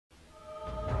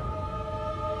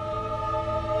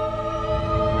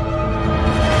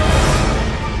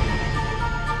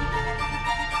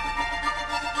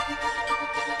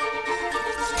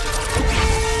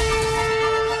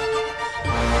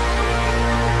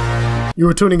You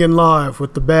are tuning in live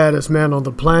with the baddest man on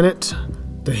the planet,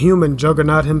 the human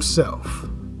juggernaut himself,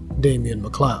 Damian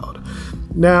McLeod.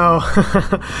 Now,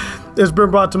 it's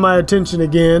been brought to my attention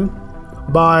again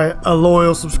by a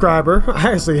loyal subscriber.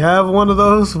 I actually have one of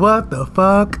those. What the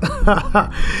fuck?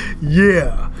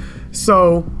 Yeah.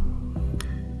 So,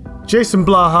 Jason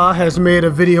Blaha has made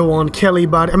a video on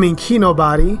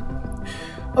Kinobody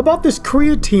about this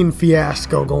creatine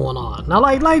fiasco going on. Now,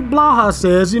 like Blaha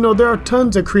says, you know, there are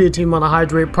tons of creatine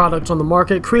monohydrate products on the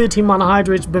market. Creatine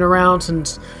monohydrate's been around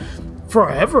since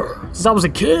forever, since I was a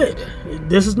kid.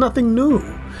 This is nothing new.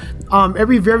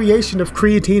 Every variation of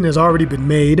creatine has already been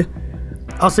made.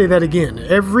 I'll say that again.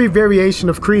 Every variation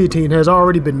of creatine has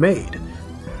already been made.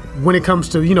 When it comes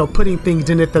to, you know, putting things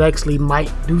in it that actually might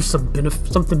do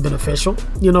something beneficial,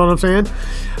 you know what I'm saying?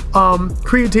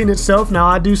 Creatine itself, now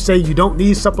I do say you don't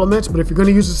need supplements, but if you're going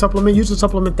to use a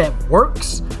supplement that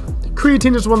works.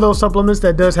 Creatine is one of those supplements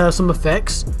that does have some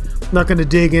effects. I'm not going to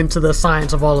dig into the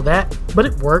science of all of that, but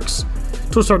it works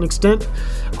to a certain extent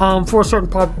for a certain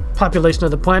population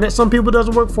of the planet. Some people it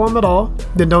doesn't work for them at all.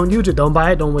 Then don't use it, don't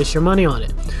buy it, don't waste your money on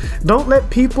it. Don't let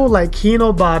people like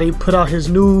Kinobody put out his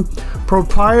new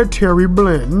proprietary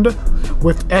blend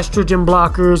with estrogen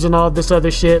blockers and all this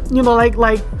other shit. You know, like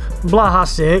Blaha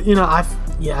said, you know,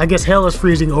 I guess hell is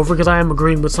freezing over because I am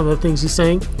agreeing with some of the things he's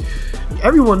saying.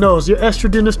 Everyone knows your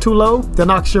estrogen is too low, that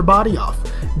knocks your body off.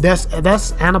 That's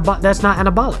not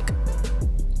anabolic.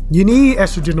 You need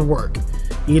estrogen to work.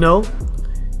 You know,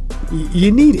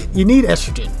 you need it. You need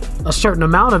estrogen. A certain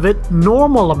amount of it,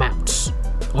 normal amounts.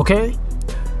 Okay?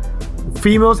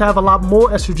 Females have a lot more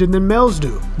estrogen than males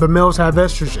do, but males have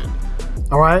estrogen.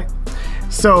 All right?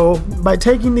 So by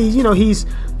taking these, you know, he's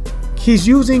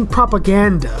using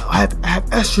propaganda. I have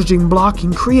estrogen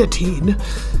blocking creatine.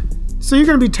 So you're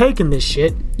going to be taking this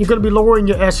shit. You're going to be lowering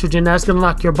your estrogen. That's going to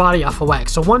knock your body off of whack.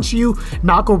 So once you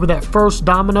knock over that first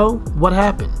domino, what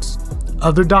happens?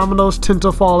 Other dominoes tend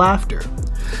to fall after.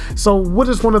 So what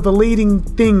is one of the leading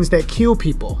things that kill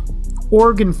people?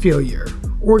 Organ failure,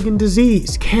 organ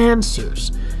disease,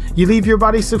 cancers. You leave your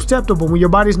body susceptible when your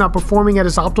body's not performing at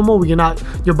its optimal, when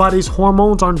your body's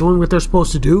hormones aren't doing what they're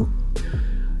supposed to do.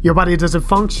 Your body doesn't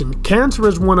function. Cancer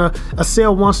is when a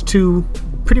cell wants to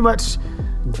pretty much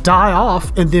die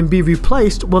off and then be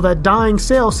replaced. Well, that dying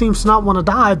cell seems to not want to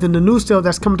die. Then the new cell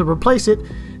that's coming to replace it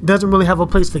doesn't really have a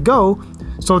place to go.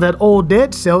 So that old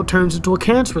dead cell turns into a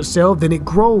cancerous cell. Then it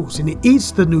grows and it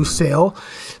eats the new cell.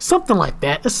 Something like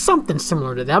that. It's something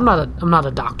similar to that. I'm not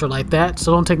a doctor like that,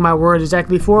 so don't take my word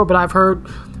exactly for it. But I've heard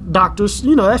doctors,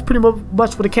 you know, that's pretty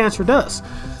much what a cancer does.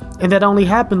 And that only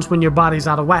happens when your body's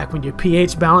out of whack. When your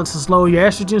pH balance is low, your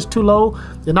estrogen's too low,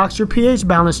 it knocks your pH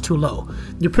balance too low.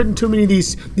 You're putting too many of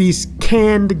these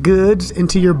canned goods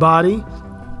into your body,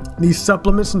 these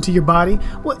supplements into your body.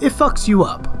 Well, it fucks you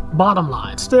up. Bottom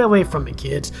line, stay away from it,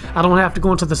 kids. I don't have to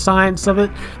go into the science of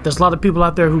it. There's a lot of people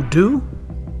out there who do.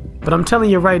 But I'm telling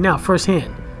you right now,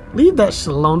 firsthand, leave that shit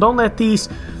alone. Don't let these,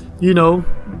 you know,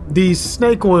 these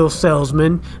snake oil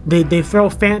salesmen, they throw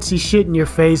fancy shit in your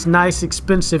face, nice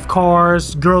expensive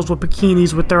cars, girls with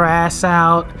bikinis with their ass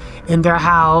out in their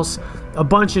house, a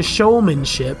bunch of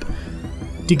showmanship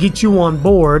to get you on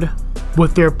board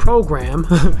with their program,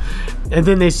 and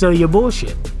then they sell you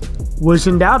bullshit, which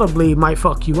undoubtedly might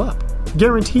fuck you up.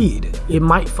 Guaranteed, it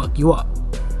might fuck you up.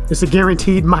 It's a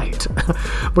guaranteed might.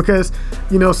 Because,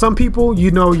 you know, some people,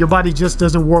 you know, your body just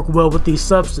doesn't work well with these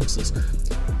substances.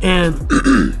 And,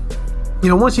 you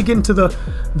know, once you get into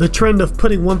the trend of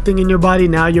putting one thing in your body,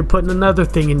 now you're putting another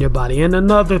thing in your body and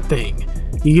another thing.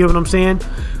 You get what I'm saying?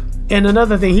 And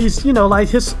another thing, he's, you know, like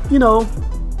his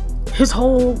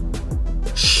whole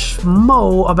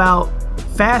schmo about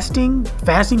fasting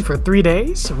for 3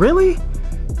 days. Really?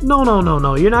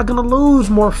 No. You're not going to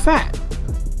lose more fat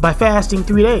by fasting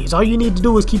 3 days. All you need to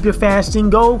do is keep your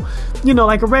fasting go, you know,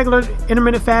 like a regular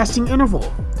intermittent fasting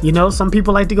interval. You know, some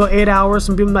people like to go 8 hours,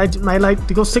 some people might like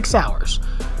to go 6 hours.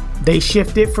 They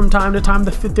shift it from time to time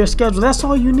to fit their schedule. That's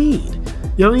all you need.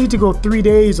 You don't need to go 3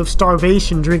 days of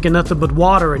starvation drinking nothing but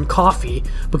water and coffee,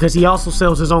 because he also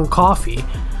sells his own coffee.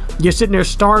 You're sitting there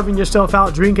starving yourself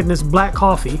out drinking this black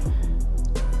coffee.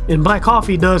 And black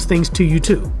coffee does things to you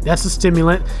too. That's a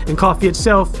stimulant. And coffee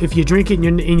itself, if you drink it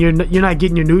and you're not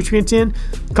getting your nutrients in,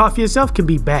 coffee itself can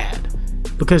be bad.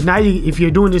 Because now if you're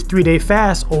doing this 3-day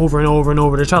fast over and over and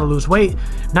over to try to lose weight,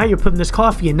 now you're putting this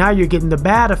coffee and now you're getting the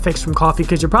bad effects from coffee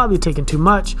because you're probably taking too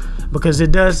much, because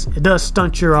it does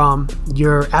stunt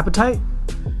your appetite.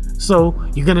 So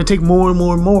you're gonna take more and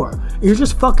more and more. You're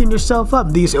just fucking yourself up.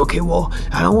 And then you say, okay, well,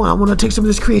 I want to take some of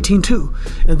this creatine too.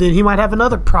 And then he might have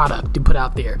another product to put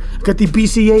out there. Got the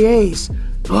BCAAs.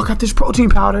 Oh, I got this protein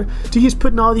powder. So he's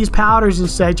putting all these powders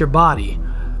inside your body.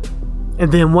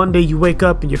 And then one day you wake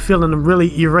up and you're feeling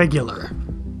really irregular.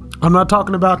 I'm not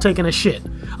talking about taking a shit.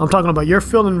 I'm talking about you're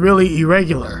feeling really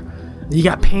irregular. You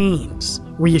got pains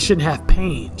where you shouldn't have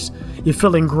pains. You're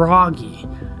feeling groggy.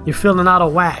 You're feeling out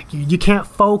of whack. You can't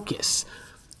focus.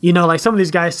 You know, like some of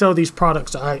these guys sell these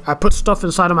products. I put stuff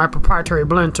inside of my proprietary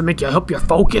blend to make you help you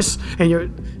focus.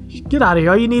 And get out of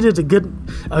here. All you need is a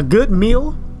good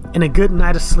meal and a good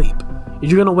night of sleep.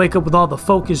 You're gonna wake up with all the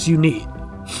focus you need.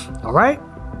 All right?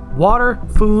 Water,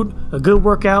 food, a good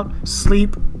workout,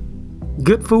 sleep,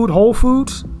 good food, whole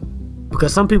foods.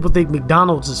 Because some people think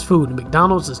McDonald's is food.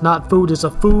 McDonald's is not food. It's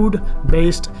a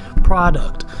food-based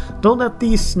product. Don't let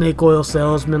these snake oil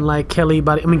salesmen like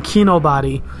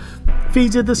Kinobody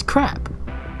feed you this crap.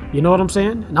 You know what I'm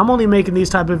saying? And I'm only making these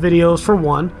type of videos for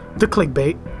one, the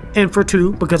clickbait, and for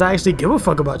two, because I actually give a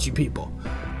fuck about you people.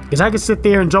 Because I can sit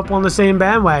there and jump on the same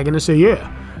bandwagon and say,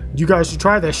 yeah, you guys should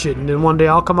try that shit, and then one day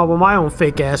I'll come up with my own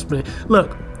fake ass plan.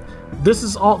 Look, this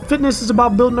is all, fitness is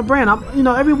about building a brand. You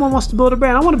know, everyone wants to build a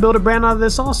brand. I want to build a brand out of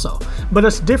this also. But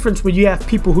it's different when you have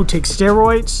people who take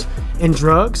steroids and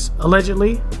drugs,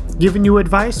 allegedly, giving you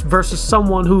advice, versus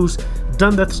someone who's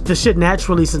done the shit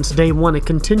naturally since day one and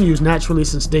continues naturally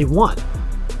since day one.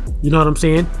 You know what I'm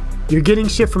saying? You're getting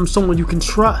shit from someone you can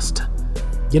trust.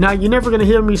 You're never gonna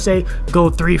hear me say go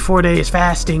 3-4 days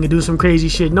fasting and do some crazy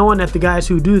shit, knowing that the guys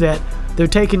who do that, they're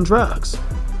taking drugs.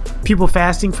 People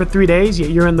fasting for 3 days, yet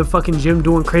you're in the fucking gym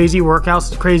doing crazy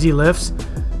workouts, crazy lifts,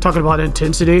 talking about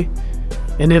intensity.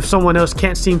 And if someone else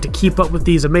can't seem to keep up with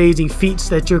these amazing feats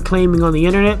that you're claiming on the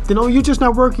internet, then oh, you're just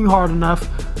not working hard enough.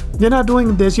 You're not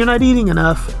doing this, you're not eating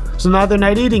enough. So now they're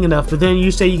not eating enough, but then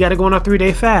you say you gotta go on a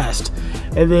 3-day fast.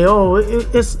 And they, oh,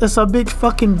 it's a big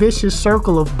fucking vicious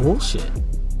circle of bullshit.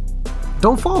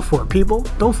 Don't fall for it, people.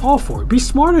 Don't fall for it. Be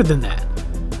smarter than that.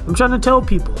 I'm trying to tell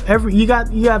people. You got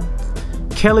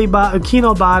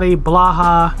Kinobody,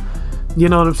 Blaha. You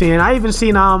know what I'm saying? I even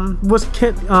seen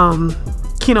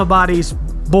Kinobody's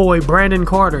boy Brandon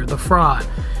Carter, the fraud.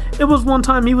 It was one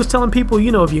time he was telling people,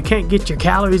 you know, if you can't get your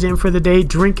calories in for the day,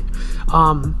 drink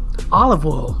olive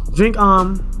oil. Drink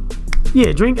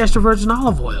extra virgin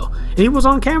olive oil. And he was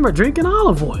on camera drinking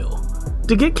olive oil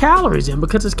to get calories in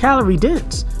because it's calorie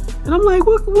dense. And I'm like,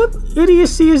 what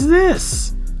idiocy is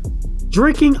this?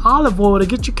 Drinking olive oil to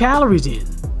get your calories in.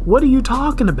 What are you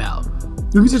talking about?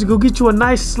 You can just go get you a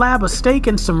nice slab of steak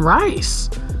and some rice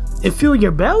and fill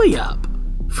your belly up.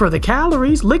 For the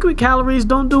calories, liquid calories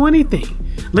don't do anything.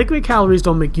 Liquid calories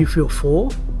don't make you feel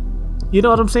full. You know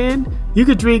what I'm saying? You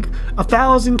could drink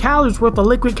 1,000 calories worth of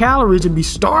liquid calories and be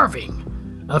starving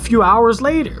a few hours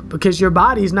later because your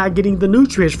body's not getting the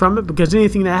nutrients from it, because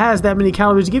anything that has that many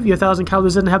calories to give you 1,000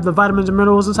 calories doesn't have the vitamins and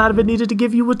minerals inside of it needed to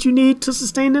give you what you need to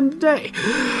sustain in the day.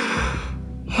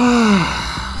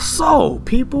 So,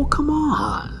 people, come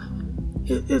on.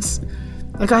 It's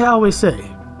like I always say,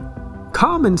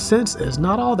 common sense is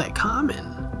not all that common.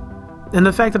 And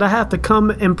the fact that I have to come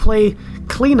and play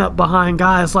cleanup behind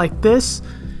guys like this,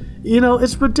 you know,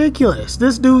 it's ridiculous.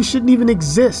 This dude shouldn't even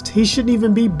exist. He shouldn't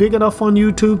even be big enough on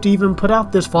YouTube to even put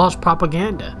out this false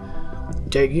propaganda.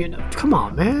 You know, come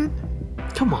on, man.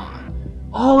 Come on.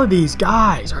 All of these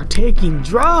guys are taking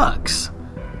drugs.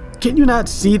 Can you not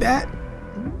see that?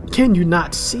 Can you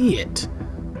not see it?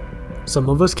 Some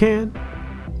of us can.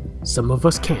 Some of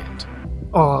us can't.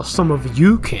 Or some of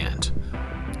you can't.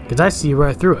 Because I see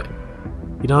right through it.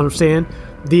 You know what I'm saying?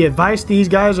 The advice these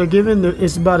guys are giving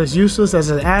is about as useless as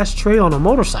an ashtray on a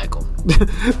motorcycle.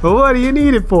 But what do you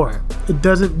need it for? It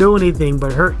doesn't do anything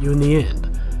but hurt you in the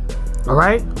end.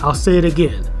 Alright? I'll say it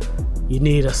again. You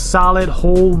need a solid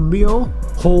whole meal,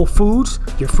 whole foods,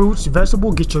 your fruits, your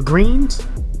vegetables, get your greens.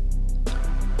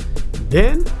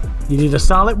 Then you need a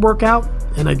solid workout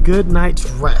and a good night's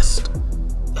rest.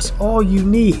 That's all you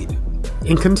need.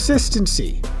 And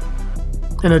consistency.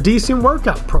 And a decent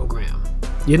workout program.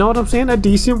 You know what I'm saying? A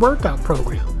decent workout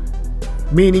program.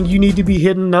 Meaning you need to be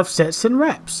hitting enough sets and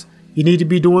reps. You need to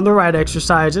be doing the right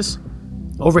exercises.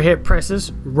 Overhead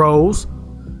presses, rows.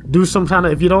 Do some kind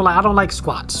of, if you don't like, I don't like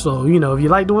squats. So, you know, if you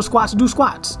like doing squats, do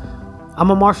squats. I'm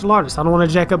a martial artist. I don't want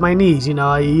to jack up my knees. You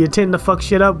know, you tend to fuck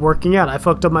shit up working out. I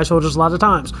fucked up my shoulders a lot of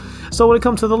times. So when it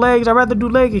comes to the legs, I'd rather do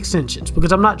leg extensions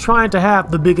because I'm not trying to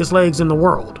have the biggest legs in the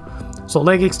world. So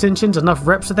leg extensions, enough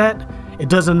reps of that, it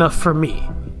does enough for me.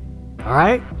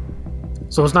 Alright?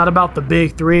 So it's not about the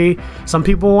big three. Some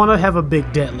people want to have a big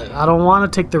deadlift. I don't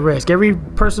want to take the risk. Every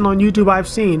person on YouTube I've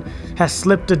seen has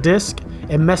slipped a disc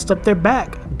and messed up their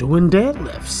back doing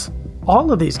deadlifts.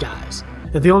 All of these guys.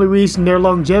 And the only reason their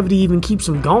longevity even keeps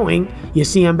them going, you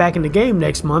see them back in the game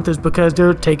next month, is because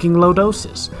they're taking low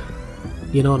doses.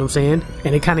 You know what I'm saying?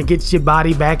 And it kind of gets your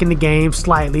body back in the game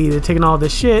slightly. They're taking all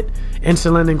this shit,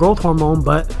 insulin and growth hormone,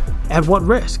 but at what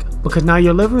risk? Because now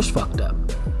your liver's fucked up.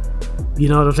 You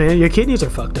know what I'm saying? Your kidneys are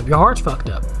fucked up. Your heart's fucked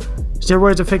up.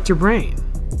 Steroids affect your brain.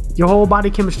 Your whole body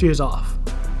chemistry is off.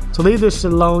 So leave this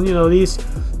shit alone. You know, these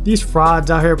frauds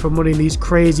out here promoting these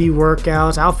crazy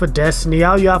workouts. Alpha Destiny.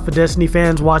 All you Alpha Destiny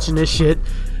fans watching this shit.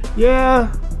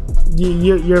 Yeah,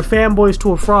 you're fanboys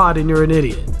to a fraud and you're an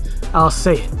idiot. I'll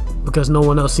say it. Because no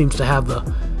one else seems to have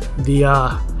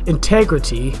the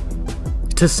integrity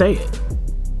to say it.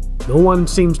 No one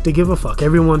seems to give a fuck.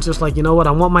 Everyone's just like, you know what,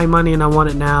 I want my money and I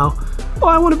want it now. Oh,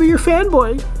 I want to be your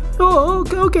fanboy. Oh,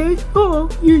 okay. Oh,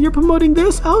 you're promoting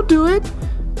this? I'll do it.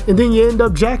 And then you end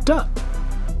up jacked up.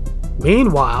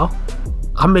 Meanwhile,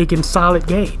 I'm making solid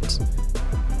gains.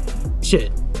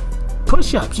 Shit.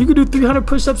 Push-ups. You can do 300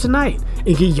 push-ups a night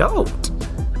and get yoked.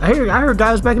 I heard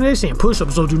guys back in the day saying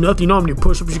push-ups don't do nothing. You know how many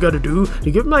push-ups you gotta do to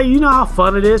get, like, you know how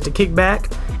fun it is to kick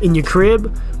back in your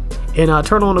crib and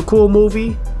turn on a cool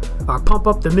movie or pump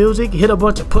up the music, hit a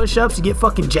bunch of push-ups, you get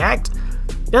fucking jacked.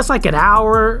 That's like an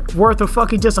hour worth of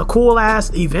fucking just a cool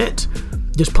ass event.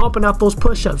 Just pumping up those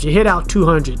push-ups. You hit out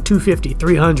 200, 250,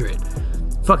 300.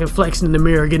 Fucking flexing in the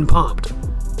mirror, getting pumped.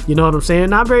 You know what I'm saying?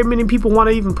 Not very many people want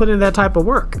to even put in that type of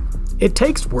work. It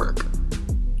takes work.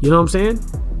 You know what I'm saying?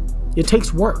 It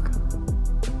takes work.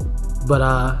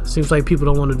 But seems like people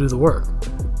don't want to do the work.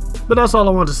 But that's all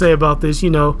I want to say about this. You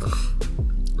know,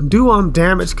 do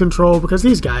damage control, because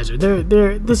these guys are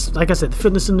this, like I said, the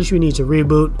fitness industry needs a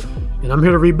reboot, and I'm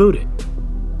here to reboot it.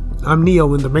 I'm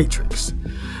Neo in the Matrix.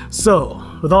 So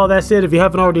with all that said, if you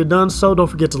haven't already done so, don't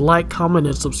forget to like, comment,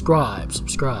 and subscribe.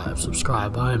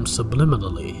 I am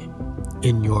subliminally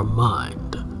in your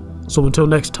mind. So until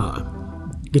next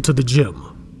time, get to the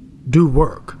gym, do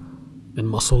work, and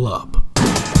muscle up.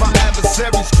 My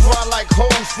adversaries cry like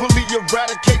hoes, fully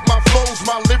eradicate my foes.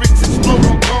 My lyrics explode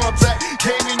on contact,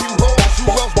 came in you hoes.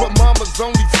 Who else but mama's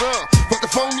only son? Fuck the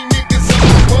phony niggas in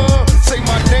the world. Say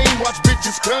my name, watch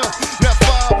bitches come. Now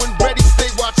fire when ready, stay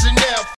watching now.